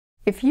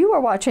If you are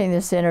watching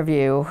this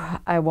interview,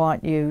 I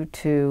want you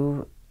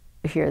to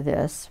hear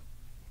this.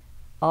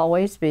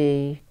 Always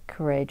be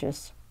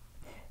courageous.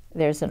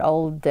 There's an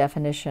old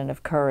definition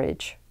of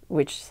courage,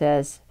 which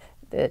says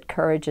that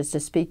courage is to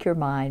speak your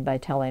mind by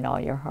telling all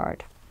your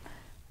heart.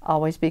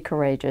 Always be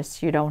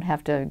courageous. You don't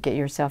have to get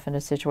yourself into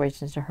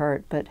situations to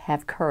hurt, but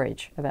have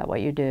courage about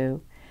what you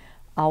do.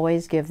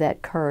 Always give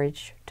that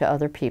courage to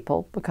other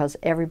people, because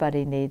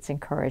everybody needs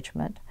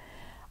encouragement.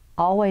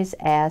 Always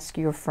ask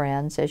your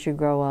friends as you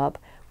grow up,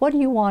 what do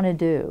you want to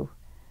do?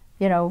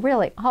 You know,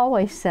 really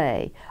always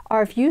say,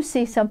 or if you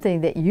see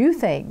something that you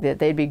think that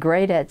they'd be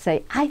great at,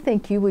 say, I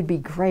think you would be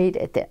great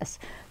at this.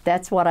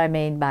 That's what I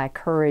mean by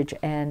courage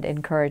and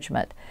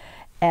encouragement.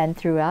 And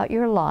throughout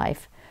your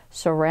life,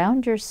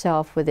 surround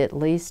yourself with at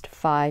least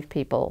 5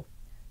 people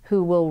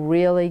who will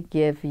really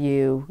give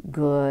you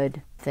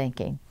good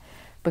thinking,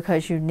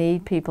 because you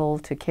need people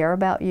to care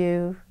about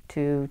you,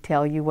 to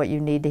tell you what you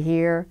need to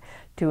hear,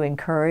 to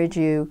encourage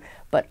you,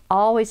 but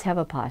always have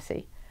a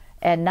posse.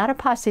 And not a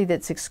posse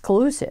that's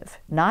exclusive,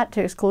 not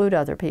to exclude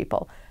other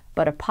people,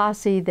 but a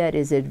posse that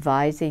is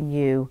advising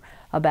you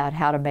about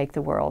how to make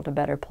the world a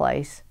better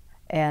place.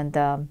 And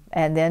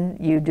then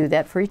you do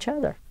that for each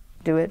other.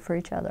 Do it for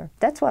each other.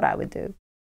 That's what I would do.